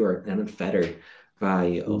pure and unfettered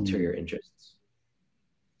by ulterior interests.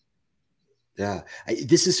 Yeah,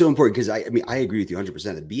 this is so important because I agree with you 100%.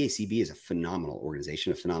 The BACB is a phenomenal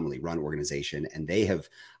organization, a phenomenally run organization, and they have,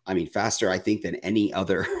 faster, I think, than any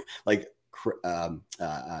other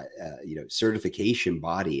certification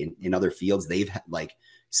body in other fields. They've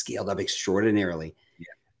scaled up extraordinarily,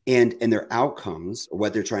 and their outcomes or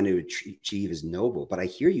what they're trying to achieve is noble. But I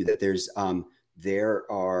hear you that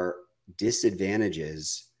there are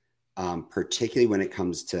disadvantages, particularly when it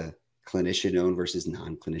comes to clinician-owned versus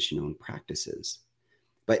non-clinician-owned practices.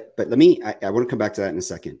 But let me, I want to come back to that in a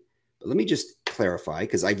second. But let me just clarify,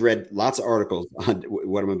 because I've read lots of articles on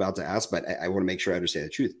what I'm about to ask, but I want to make sure I understand the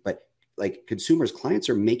truth. But clients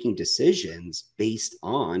are making decisions based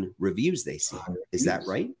on reviews they see. Is that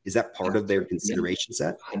right? Is that part of their consideration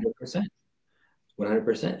set? 100%.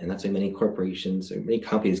 100%. And that's why many corporations or many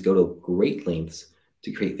companies go to great lengths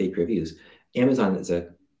to create fake reviews. Amazon is a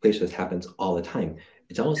place where this happens all the time.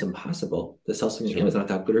 It's almost impossible to sell something on Amazon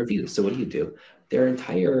without good reviews. So what do? There are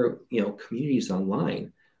entire, communities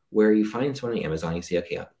online where you find someone on Amazon, you say,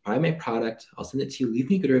 okay, buy my product, I'll send it to you, leave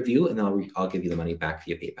me a good review, and then I'll give you the money back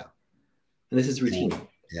via PayPal. And this is routine.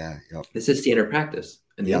 Yeah. Yep. This is standard practice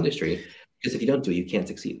in the Yep. industry, because if you don't do it, you can't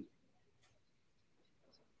succeed.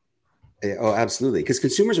 Oh, absolutely. Because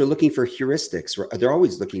consumers are looking for heuristics. They're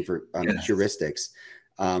always looking for Yes. heuristics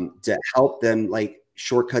to help them like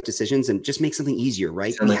shortcut decisions and just make something easier,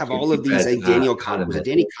 right? Sound We like have you all of these. read, Daniel was it Kahneman.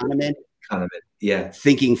 Danny Kahneman? Kahneman. Yeah.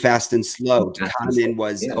 Thinking Fast and Slow. Fast and Slow. Kahneman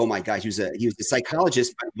was, Yes. oh my gosh, he was a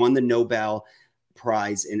psychologist, but won the Nobel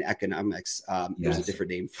Prize in economics. There's a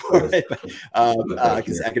different name for it,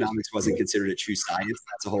 because economics wasn't considered a true science.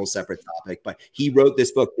 That's a whole separate topic. But he wrote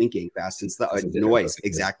this book, Thinking Fast and Slow. Noise,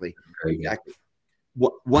 exactly.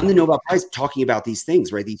 Won the Nobel Prize talking about these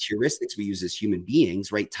things, right? These heuristics we use as human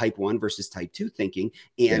beings, right? Type 1 versus type 2 thinking.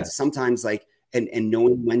 And sometimes like, and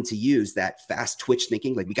knowing when to use that fast twitch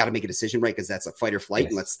thinking, like we got to make a decision, right? Because that's a fight or flight,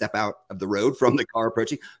 and let's step out of the road from the car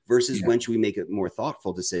approaching, versus when should we make a more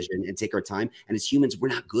thoughtful decision and take our time. And as humans, we're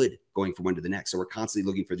not good going from one to the next. So we're constantly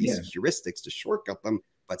looking for these heuristics to shortcut them.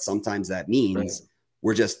 But sometimes that means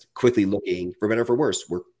we're just quickly looking, for better or for worse,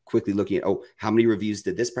 we're quickly looking at, oh, how many reviews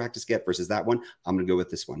did this practice get versus that one? I'm going to go with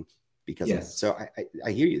this one because of it. So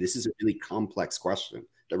I hear you. This is a really complex question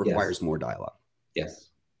that requires more dialogue.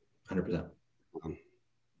 Yes, 100%.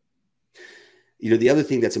 The other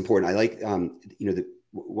thing that's important, I like, the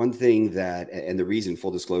one thing that, and the reason, full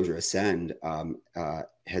disclosure, Ascend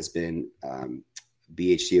has been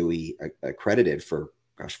BHCOE accredited for,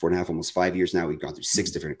 4.5, almost 5 years now. We've gone through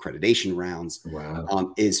 6 different accreditation rounds.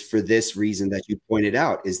 Wow. Is for this reason that you pointed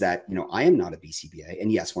out, is that, I am not a BCBA.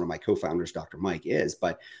 And yes, one of my co-founders, Dr. Mike, is,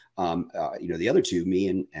 but, the other two, me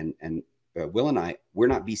and Will and I, we're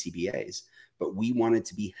not BCBAs, but we wanted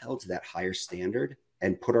to be held to that higher standard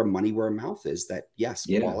and put our money where our mouth is, that yes,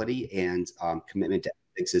 quality and commitment to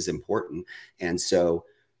ethics is important. And so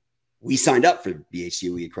we signed up for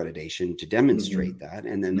BHCOE accreditation to demonstrate that.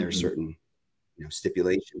 And then there are certain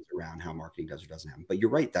stipulations around how marketing does or doesn't happen. But you're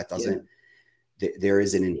right, that doesn't, there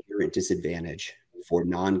is an inherent disadvantage for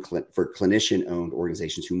for clinician-owned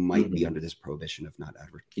organizations who might be under this prohibition of not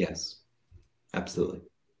advertising. Yes, absolutely.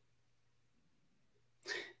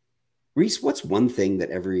 Reece, what's one thing that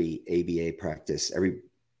every ABA practice, every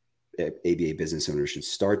ABA business owner should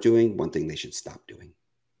start doing? One thing they should stop doing?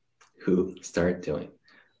 Start doing?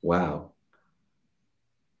 Wow.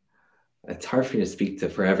 It's hard for me to speak to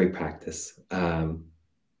for every practice. I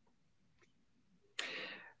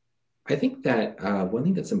think that one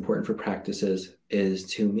thing that's important for practices is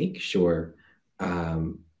to make sure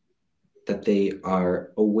that they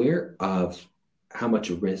are aware of how much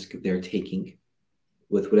risk they're taking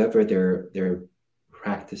with whatever their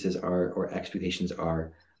practices are or expectations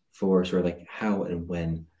are for sort of like how and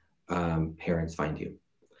when parents find you.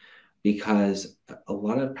 Because a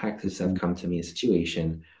lot of practices have come to me in a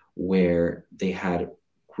situation where they had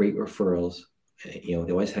great referrals. They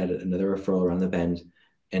always had another referral around the bend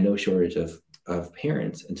and no shortage of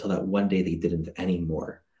parents, until that one day they didn't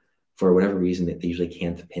anymore for whatever reason that they usually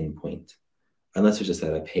can't pinpoint, unless it's just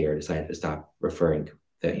that a payer decided to stop referring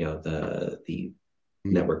the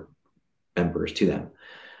network members to them.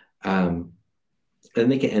 And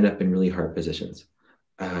they can end up in really hard positions.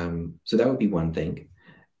 So that would be one thing.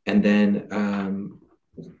 And then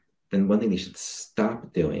one thing they should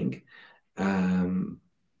stop doing, I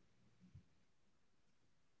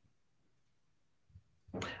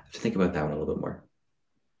have to think about that one a little bit more.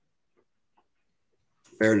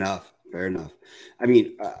 Fair enough. I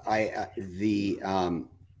mean, I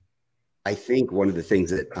think one of the things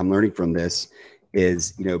that I'm learning from this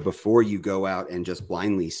is, before you go out and just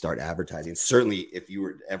blindly start advertising, certainly if you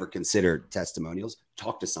were to ever consider testimonials,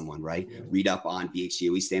 talk to someone, right? Read up on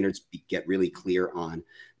BHCOE standards, get really clear on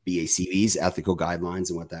BACV's ethical guidelines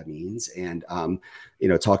and what that means. And,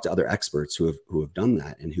 talk to other experts who have done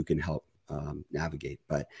that and who can help navigate.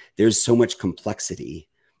 But there's so much complexity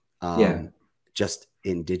just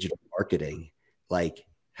in digital marketing, like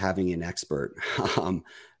having an expert,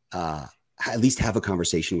 at least have a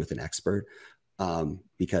conversation with an expert.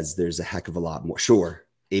 Because there's a heck of a lot more. Sure,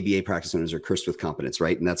 ABA practice owners are cursed with competence,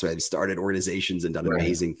 right? And that's why they've started organizations and done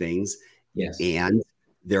amazing things. Yes. And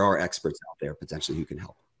there are experts out there potentially who can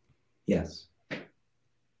help. Yes.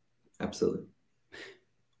 Absolutely.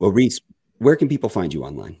 Well, Reece, where can people find you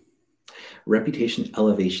online?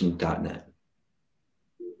 reputationelevation.net.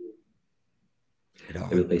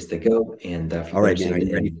 Every place to go. And all right, man, are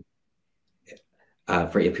you ready?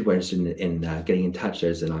 If people are interested in getting in touch,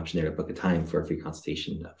 there's an option there to book a time for a free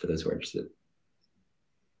consultation for those who are interested.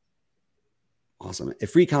 Awesome. And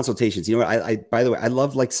free consultations. You know what? By the way, I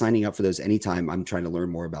love like signing up for those anytime I'm trying to learn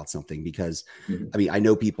more about something, because I mean, I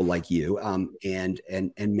know people like you, and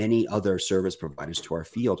many other service providers to our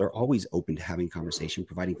field are always open to having conversation,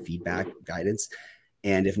 providing feedback, guidance.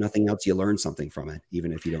 And if nothing else, you learn something from it,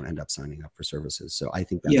 even if you don't end up signing up for services. So I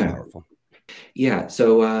think that's Yeah. powerful. Yeah.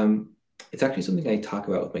 So it's actually something I talk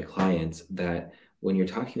about with my clients, that when you're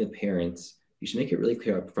talking with parents, you should make it really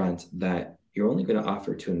clear up front that you're only going to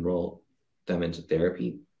offer to enroll them into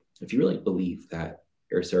therapy if you really believe that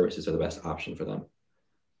your services are the best option for them.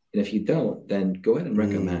 And if you don't, then go ahead and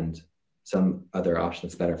recommend some other option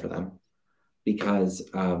that's better for them. Because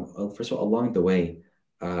first of all, along the way,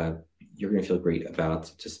 you're going to feel great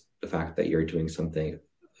about just the fact that you're doing something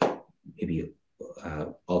maybe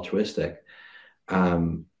altruistic.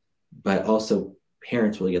 But also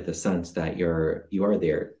parents will get the sense that you are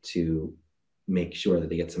there to make sure that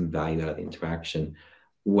they get some value out of the interaction,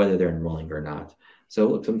 whether they're enrolling or not. So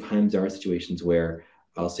look, sometimes there are situations where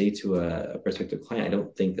I'll say to a prospective client, I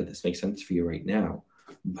don't think that this makes sense for you right now,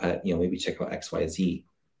 but maybe check out XYZ.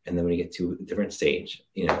 And then when you get to a different stage,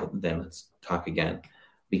 then let's talk again,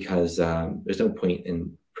 because there's no point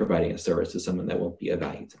in providing a service to someone that won't be of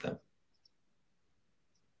value to them.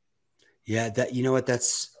 Yeah, that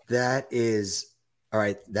is all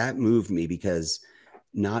right. That moved me, because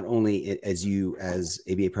not only as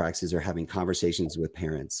ABA practices are having conversations with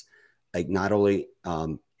parents, like not only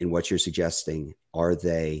in what you're suggesting, are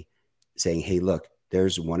they saying, hey, look,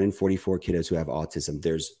 there's 1 in 44 kiddos who have autism.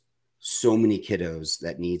 There's so many kiddos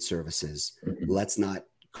that need services. Let's not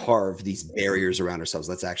carve these barriers around ourselves.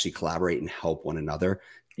 Let's actually collaborate and help one another.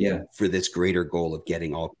 Yeah. For this greater goal of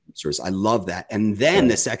getting all service. I love that. And then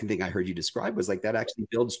the second thing I heard you describe was like, that actually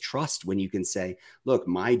builds trust when you can say, look,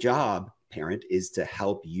 my job, parent, is to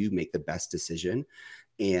help you make the best decision.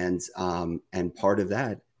 And part of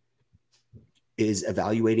that is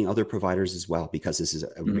evaluating other providers as well, because this is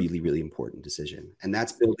a really, really important decision. And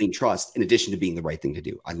that's building trust in addition to being the right thing to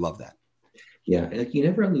do. I love that. Yeah. And you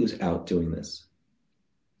never lose out doing this.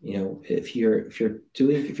 If you're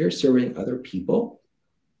serving other people,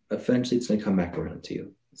 eventually it's going to come back around to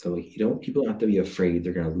you. So people don't have to be afraid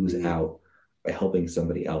they're going to lose out by helping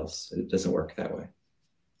somebody else. It doesn't work that way.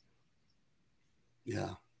 Yeah.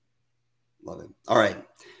 Love it. All right.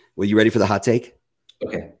 Well, you ready for the hot take?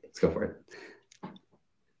 Okay, let's go for it.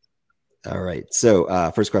 All right.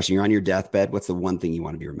 So first question, you're on your deathbed. What's the one thing you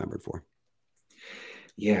want to be remembered for?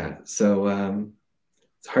 Yeah. So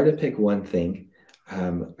it's hard to pick one thing.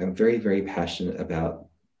 I'm very, very passionate about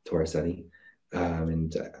Torah study.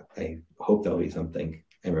 And I hope that'll be something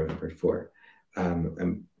I'm remembered for.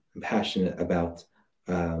 I'm passionate about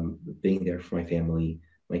being there for my family,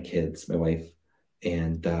 my kids, my wife,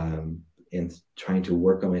 and trying to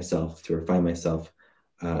work on myself, to refine myself,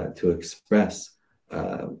 to express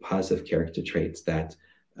positive character traits that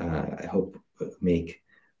I hope make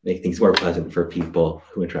things more pleasant for people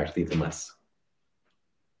who interact with even less.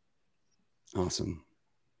 Awesome.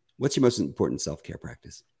 What's your most important self-care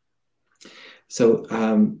practice? So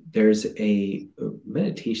there's a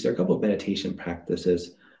meditation. There are a couple of meditation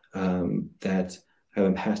practices that have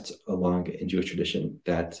been passed along in Jewish tradition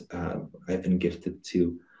that I've been gifted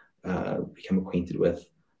to become acquainted with,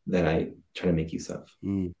 that I try to make use of.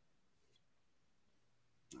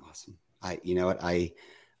 Awesome. I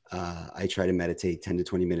try to meditate 10 to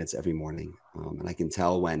 20 minutes every morning. And I can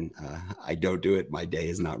tell when I don't do it, my day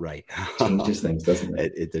is not right. Changes things, doesn't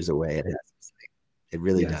it? There's a way it has. It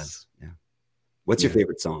really does. Yeah. What's your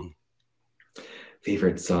favorite song?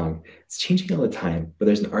 Favorite song? It's changing all the time, but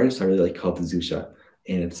there's an artist I really like called the Zusha,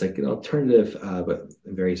 and it's like an alternative, but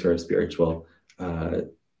very sort of spiritual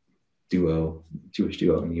Jewish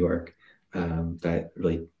duo in New York that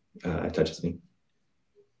really touches me.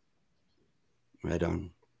 Right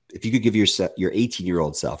on. If you could give your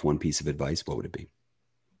 18-year-old self one piece of advice, what would it be?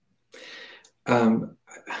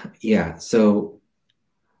 So,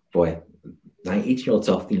 boy, my 18-year-old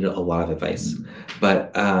self needed a lot of advice,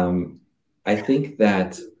 but I think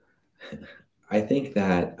that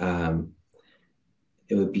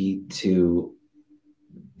it would be to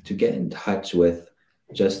get in touch with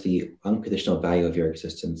just the unconditional value of your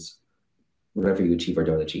existence, whatever you achieve or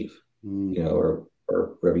don't achieve, or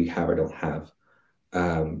whatever you have or don't have,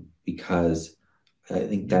 because I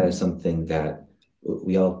think that is something that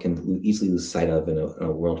we all can easily lose sight of in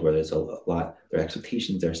a world where there's a lot. There are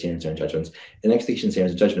expectations, there are standards, there are judgments, and expectations,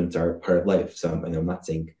 standards, and judgments are part of life. So I'm not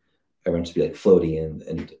saying everyone should be like floaty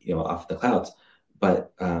and off the clouds,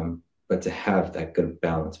 but to have that good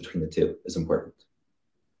balance between the two is important.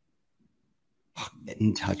 Get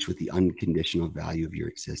in touch with the unconditional value of your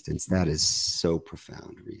existence. That is so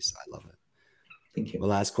profound, Reece. I love it. Thank you. Well,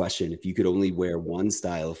 last question. If you could only wear one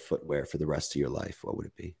style of footwear for the rest of your life, what would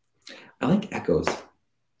it be? I like Echoes.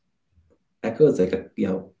 Echo is like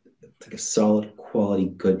it's like a solid quality,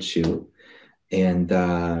 good shoe. And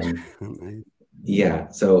yeah,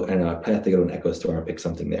 so I don't know, I probably have to go to an Echo store and pick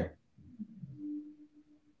something there.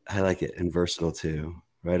 I like it, and versatile too.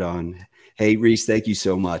 Right on. Hey, Reece, thank you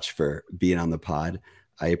so much for being on the pod.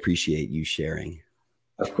 I appreciate you sharing.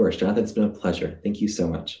 Of course, Jonathan, it's been a pleasure. Thank you so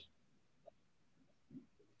much.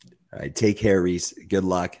 All right, take care, Reece. Good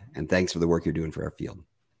luck, and thanks for the work you're doing for our field.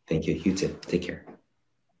 Thank you. You too. Take care.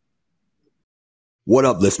 What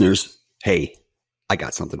up, listeners? Hey, I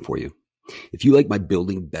got something for you. If you like my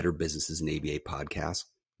Building Better Businesses in ABA podcast,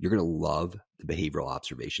 you're going to love the Behavioral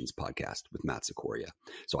Observations podcast with Matt Sikoria.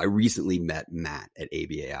 So I recently met Matt at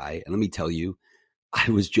ABAI, and let me tell you,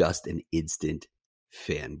 I was just an instant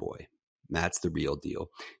fanboy. Matt's the real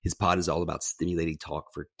deal. His pod is all about stimulating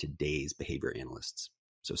talk for today's behavior analysts.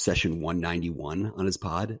 So session 191 on his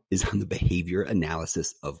pod is on the behavior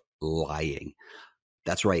analysis of lying.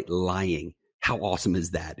 That's right, lying. How awesome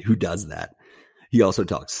is that? Who does that? He also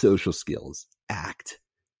talks social skills, ACT,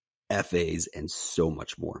 FAs, and so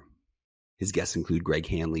much more. His guests include Greg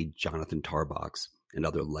Hanley, Jonathan Tarbox, and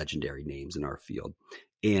other legendary names in our field.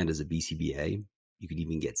 And as a BCBA, you can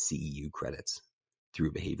even get CEU credits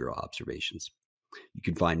through Behavioral Observations. You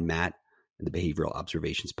can find Matt and the Behavioral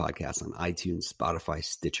Observations podcast on iTunes, Spotify,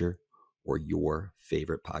 Stitcher, or your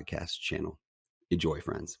favorite podcast channel. Enjoy,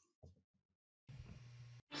 friends.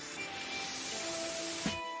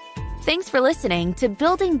 Thanks for listening to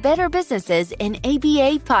Building Better Businesses in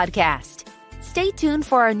ABA podcast. Stay tuned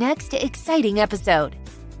for our next exciting episode.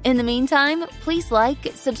 In the meantime, please like,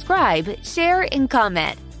 subscribe, share, and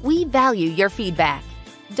comment. We value your feedback.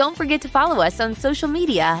 Don't forget to follow us on social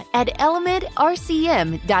media at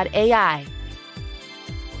elementrcm.ai.